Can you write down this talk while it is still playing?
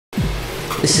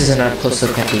This is an up-close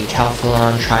look at the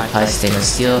Calphalon tri-ply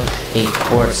stainless steel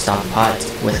 8-quart stock pot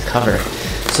with cover.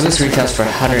 So this retails for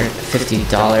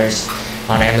 $150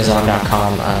 on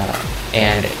Amazon.com,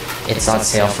 and it's on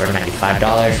sale for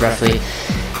 $95 roughly.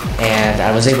 And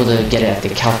I was able to get it at the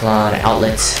Calphalon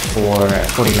outlet for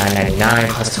 $49.99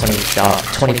 plus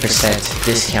 20%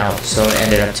 discount, so it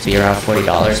ended up to be around $40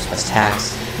 plus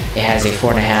tax. It has a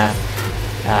 4.5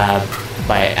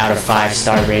 out of 5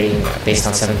 star rating based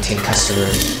on 17 customer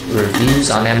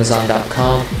reviews on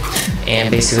Amazon.com.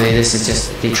 And basically this is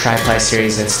just the tri-ply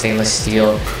series in stainless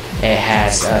steel. It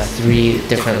has 3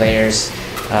 different layers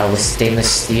with stainless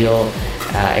steel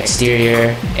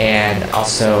exterior and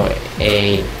also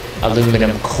a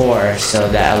aluminum core, so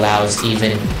that allows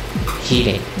even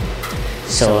heating.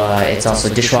 So it's also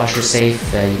dishwasher safe.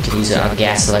 You can use it on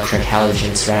gas, electric,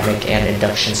 halogen, ceramic, and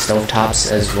induction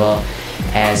stovetops, as well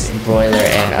as broiler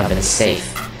and oven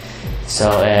safe. So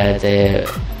the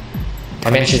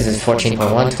dimensions is 14.1,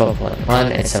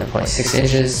 12.1, and 7.6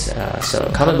 inches. So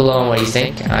comment below on what you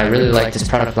think. I really like this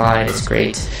product line. It's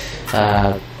great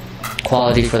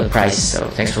quality for the price. So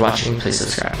thanks for watching. Please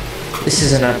subscribe. This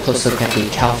is an up-close look at the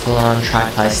Calphalon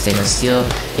tri-ply stainless steel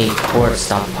 8-quart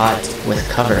stock pot with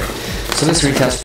cover. So this retails